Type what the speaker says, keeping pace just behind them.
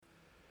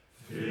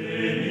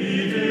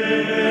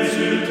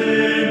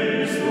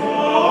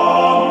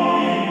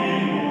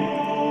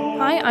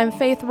I'm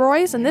Faith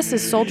Royce, and this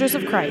is Soldiers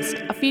of Christ,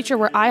 a feature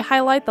where I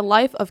highlight the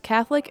life of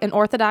Catholic and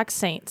Orthodox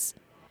saints.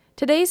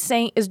 Today's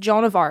saint is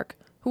Joan of Arc,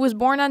 who was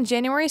born on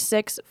January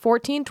 6,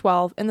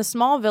 1412, in the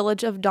small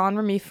village of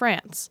Domremy,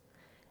 France.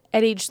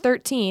 At age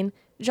 13,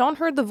 Joan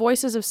heard the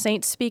voices of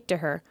saints speak to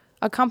her,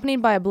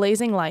 accompanied by a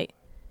blazing light.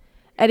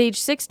 At age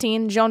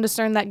 16, Joan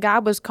discerned that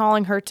God was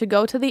calling her to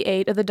go to the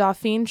aid of the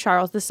Dauphin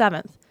Charles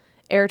VII,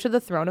 heir to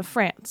the throne of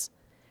France.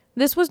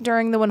 This was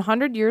during the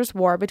 100 Years'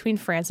 War between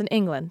France and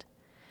England.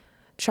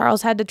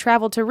 Charles had to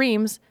travel to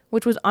Reims,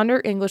 which was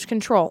under English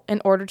control, in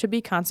order to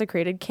be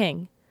consecrated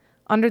king.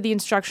 Under the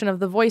instruction of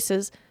the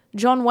voices,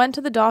 Joan went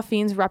to the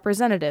Dauphin's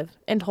representative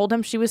and told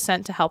him she was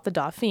sent to help the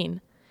Dauphin.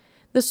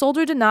 The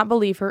soldier did not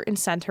believe her and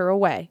sent her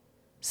away.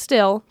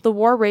 Still, the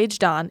war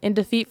raged on, and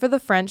defeat for the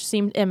French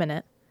seemed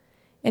imminent.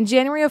 In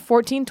January of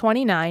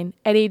 1429,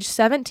 at age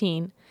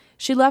 17,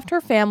 she left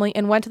her family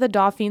and went to the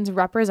Dauphin's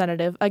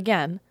representative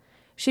again.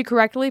 She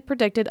correctly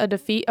predicted a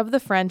defeat of the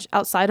French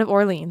outside of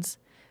Orleans,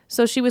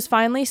 so she was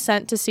finally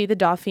sent to see the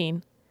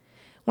Dauphin.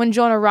 When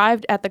Joan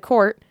arrived at the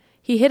court,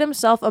 he hid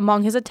himself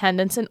among his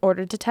attendants in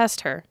order to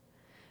test her.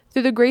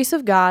 Through the grace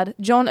of God,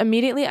 Joan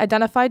immediately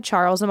identified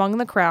Charles among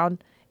the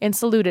crowd and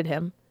saluted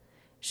him.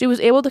 She was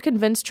able to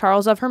convince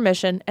Charles of her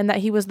mission and that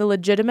he was the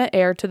legitimate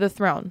heir to the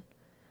throne.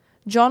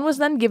 Joan was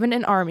then given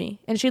an army,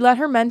 and she led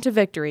her men to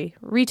victory,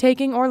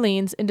 retaking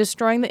Orleans and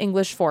destroying the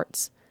English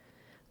forts.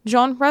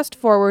 Joan pressed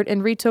forward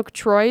and retook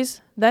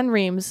Troyes, then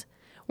Reims,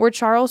 where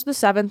Charles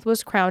VII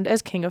was crowned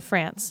as King of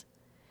France.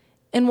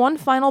 In one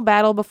final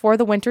battle before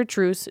the winter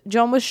truce,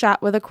 Joan was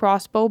shot with a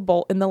crossbow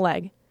bolt in the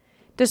leg.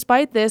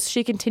 Despite this,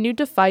 she continued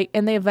to fight,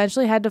 and they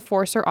eventually had to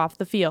force her off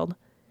the field.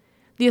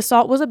 The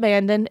assault was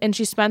abandoned, and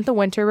she spent the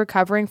winter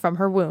recovering from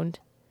her wound.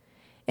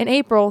 In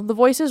April, the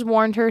voices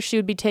warned her she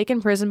would be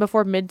taken prisoner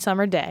before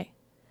Midsummer Day.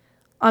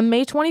 On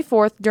May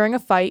 24th, during a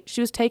fight,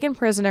 she was taken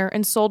prisoner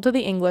and sold to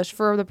the English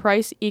for the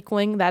price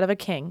equaling that of a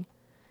king.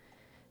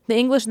 The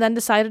English then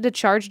decided to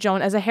charge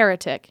Joan as a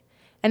heretic,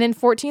 and in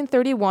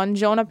 1431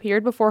 Joan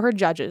appeared before her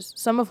judges,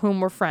 some of whom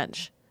were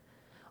French.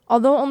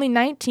 Although only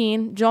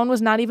 19, Joan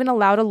was not even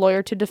allowed a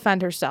lawyer to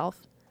defend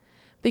herself.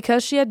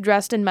 Because she had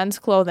dressed in men's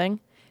clothing,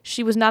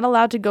 she was not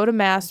allowed to go to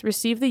Mass,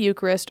 receive the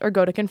Eucharist, or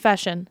go to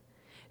confession.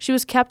 She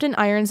was kept in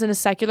irons in a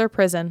secular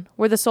prison,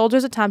 where the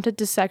soldiers attempted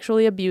to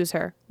sexually abuse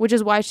her, which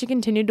is why she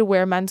continued to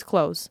wear men's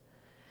clothes.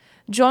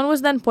 Joan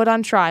was then put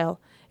on trial,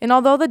 and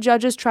although the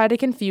judges tried to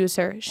confuse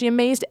her, she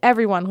amazed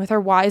everyone with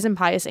her wise and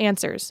pious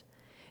answers.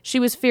 She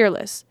was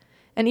fearless,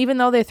 and even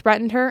though they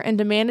threatened her and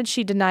demanded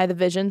she deny the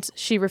visions,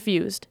 she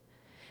refused.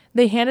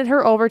 They handed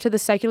her over to the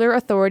secular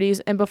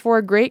authorities, and before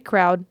a great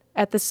crowd,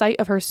 at the sight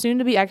of her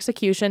soon-to-be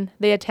execution,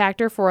 they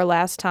attacked her for a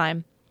last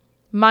time.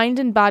 Mind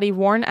and body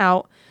worn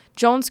out,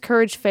 Joan's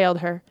courage failed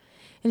her,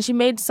 and she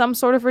made some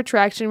sort of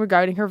retraction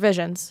regarding her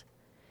visions.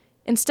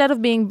 Instead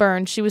of being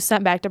burned, she was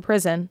sent back to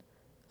prison.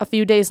 A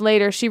few days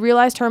later, she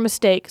realized her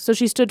mistake, so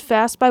she stood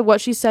fast by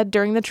what she said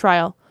during the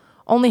trial,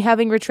 only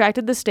having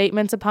retracted the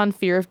statements upon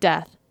fear of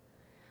death.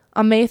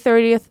 On May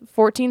 30th,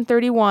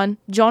 1431,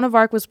 Joan of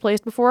Arc was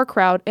placed before a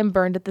crowd and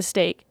burned at the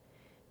stake.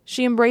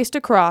 She embraced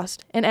a cross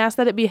and asked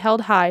that it be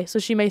held high so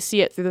she may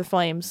see it through the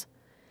flames.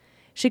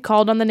 She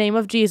called on the name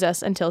of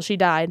Jesus until she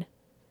died.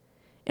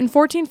 In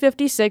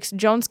 1456,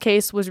 Joan's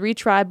case was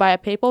retried by a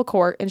papal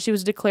court and she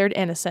was declared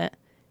innocent.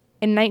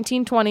 In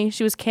 1920,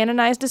 she was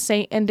canonized a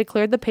saint and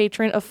declared the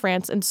patron of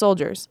France and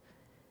soldiers.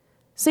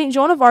 St.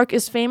 Joan of Arc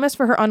is famous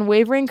for her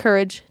unwavering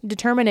courage,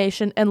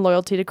 determination, and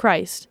loyalty to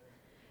Christ.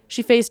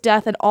 She faced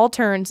death at all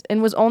turns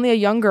and was only a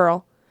young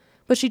girl,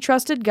 but she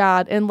trusted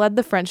God and led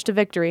the French to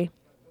victory.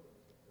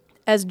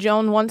 As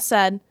Joan once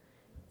said,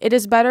 "It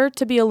is better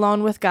to be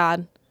alone with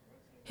God.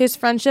 His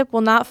friendship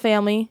will not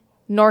fail me,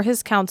 nor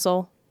his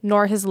counsel,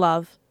 nor his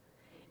love.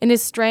 In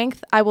his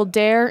strength I will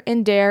dare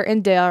and dare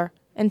and dare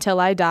until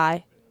I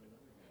die."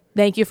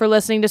 Thank you for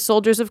listening to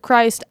Soldiers of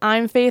Christ.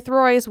 I'm Faith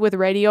Royce with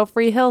Radio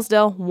Free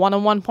Hillsdale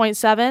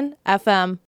 101.7 FM.